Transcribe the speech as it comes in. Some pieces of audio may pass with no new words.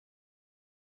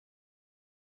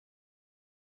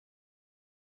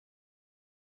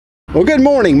Well, good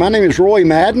morning. My name is Roy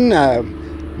Madden,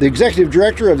 the Executive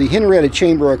Director of the Henrietta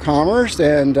Chamber of Commerce,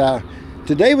 and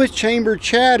today with Chamber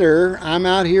Chatter, I'm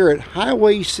out here at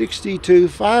Highway 62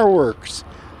 Fireworks.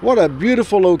 What a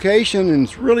beautiful location, and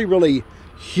it's really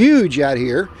huge out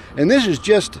here. And this is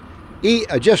just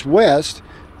west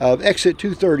of exit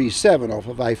 237 off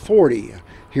of I-40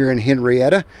 here in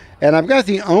Henrietta. And I've got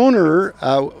the owner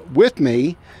with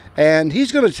me, and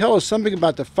he's going to tell us something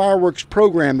about the fireworks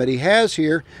program that he has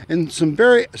here and some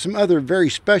other very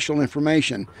special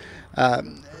information.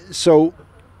 So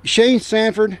Shane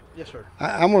Sanford, yes, sir.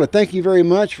 I want to thank you very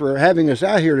much for having us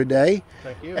out here today.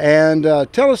 Thank you. And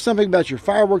tell us something about your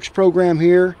fireworks program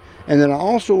here. And then I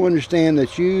also understand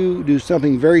that you do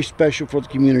something very special for the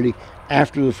community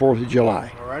after the 4th of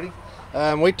July.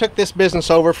 Alrighty. We took this business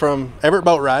over from Everett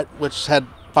Boatwright, which had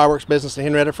fireworks business in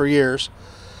Henrietta for years.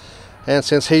 And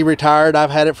since he retired, I've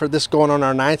had it for this going on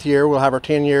our 9th year. We'll have our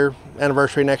 10-year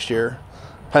anniversary next year.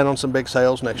 Plan on some big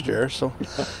sales next year. So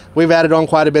we've added on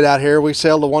quite a bit out here. We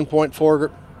sell the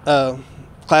 1.4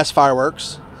 class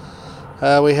fireworks.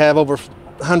 We have over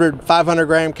 500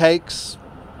 gram cakes,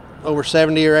 over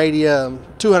 70 or 80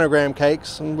 200 gram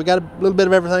cakes, and we got a little bit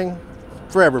of everything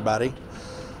for everybody.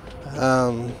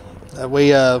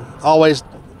 We always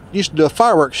used to do a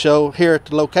fireworks show here at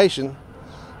the location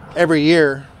every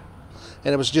year,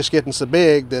 and it was just getting so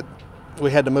big that we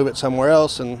had to move it somewhere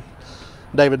else, and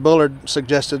David Bullard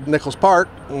suggested Nichols Park,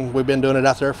 and we've been doing it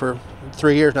out there for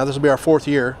 3 years now. This will be our 4th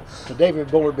year. So David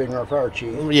Bullard being our fire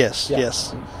chief. Yes, yeah.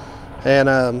 Yes.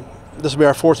 And this will be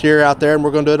our 4th year out there, and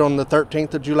we're going to do it on the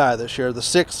 13th of July this year. The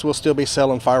 6th we'll still be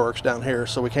selling fireworks down here,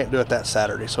 so we can't do it that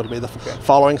Saturday, so it'll be the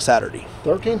following Saturday.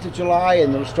 13th of July,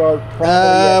 and it'll start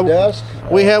probably at dusk?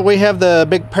 We have the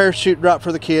big parachute drop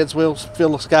for the kids. We'll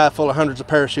fill the sky full of hundreds of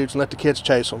parachutes and let the kids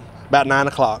chase them, about 9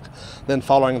 o'clock. Then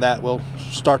following that, we'll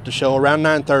start the show around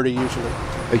 9:30 usually.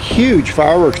 A huge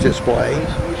fireworks display.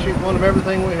 We shoot one of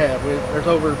everything we have. There's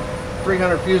over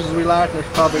 300 fuses we light, and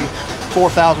there's probably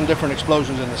 4,000 different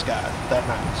explosions in the sky that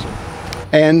night. So.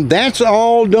 And that's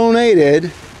all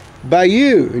donated by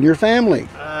you and your family.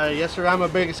 Yes, sir. I'm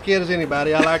as big a kid as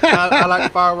anybody. I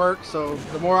like fireworks, so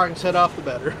the more I can set off, the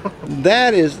better.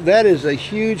 That is a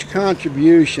huge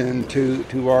contribution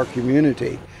to our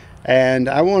community. And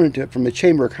I wanted to, from the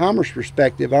Chamber of Commerce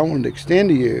perspective, I wanted to extend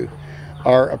to you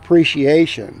our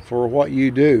appreciation for what you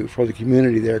do for the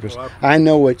community there, because I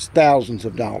know it's thousands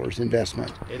of dollars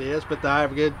investment. It is, but I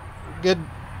have a good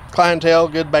clientele,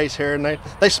 good base here, and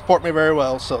they support me very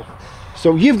well. So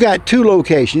you've got 2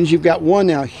 locations. You've got one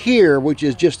now here, which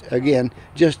is just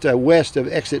west of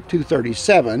exit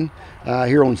 237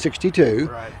 here on 62.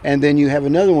 Right. And then you have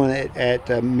another one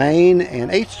at Main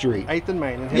and 8th Street. 8th and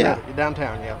Main in Henrietta,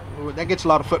 downtown. Yeah, that gets a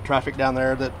lot of foot traffic down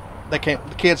there that the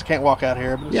kids can't walk out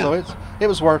here. But, so it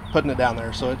was worth putting it down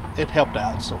there. So it helped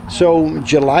out. So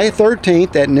July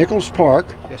 13th at Nichols Park.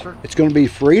 Yes, sir. It's going to be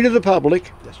free to the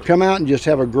public. Yes, sir. Come out and just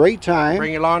have a great time.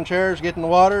 Bring your lawn chairs, get in the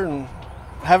water, and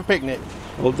have a picnic.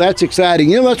 Well, that's exciting.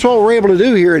 You know, that's what we're able to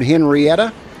do here in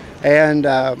Henrietta, and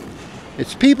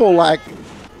it's people like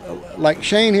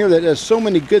Shane here that does so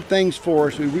many good things for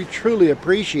us. We truly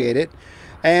appreciate it.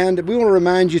 And we want to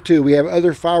remind you too, we have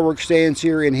other fireworks stands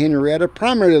here in Henrietta,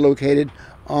 primarily located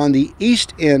on the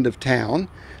east end of town,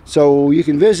 so you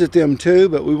can visit them too.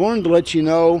 But we wanted to let you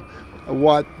know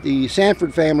what the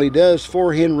Sanford family does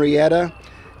for Henrietta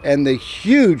and the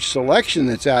huge selection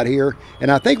that's out here. And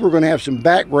I think we're going to have some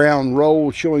background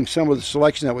rolls showing some of the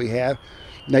selection that we have.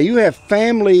 Now, you have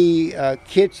family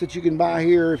kits that you can buy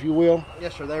here, if you will?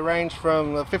 Yes, sir. They range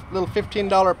from a little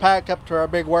 $15 pack up to our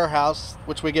big warehouse,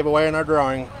 which we give away in our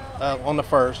drawing on the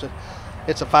 1st.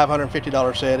 It's a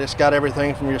 $550 set. It's got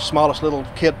everything from your smallest little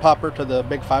kid popper to the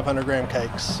big 500 gram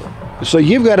cakes. So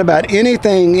you've got about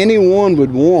anything anyone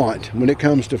would want when it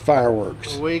comes to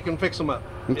fireworks. We can fix them up.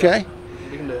 Okay. Yep.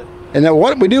 We can do it. And now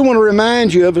what we do want to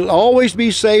remind you of is always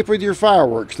be safe with your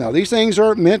fireworks. Now, these things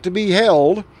aren't meant to be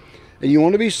held, and you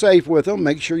want to be safe with them.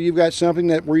 Make sure you've got something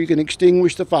where you can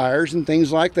extinguish the fires and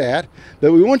things like that.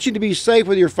 But we want you to be safe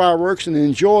with your fireworks and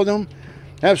enjoy them.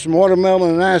 Have some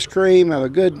watermelon and ice cream. Have a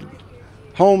good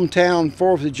hometown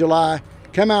 4th of July.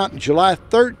 Come out July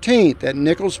 13th at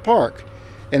Nichols Park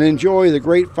and enjoy the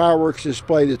great fireworks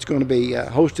display that's going to be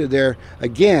hosted there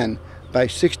again by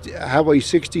Highway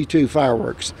 62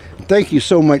 Fireworks. Thank you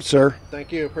so much, sir.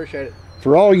 Thank you. Appreciate it.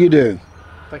 For all you do.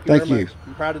 Thank you very much.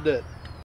 I'm proud to do it.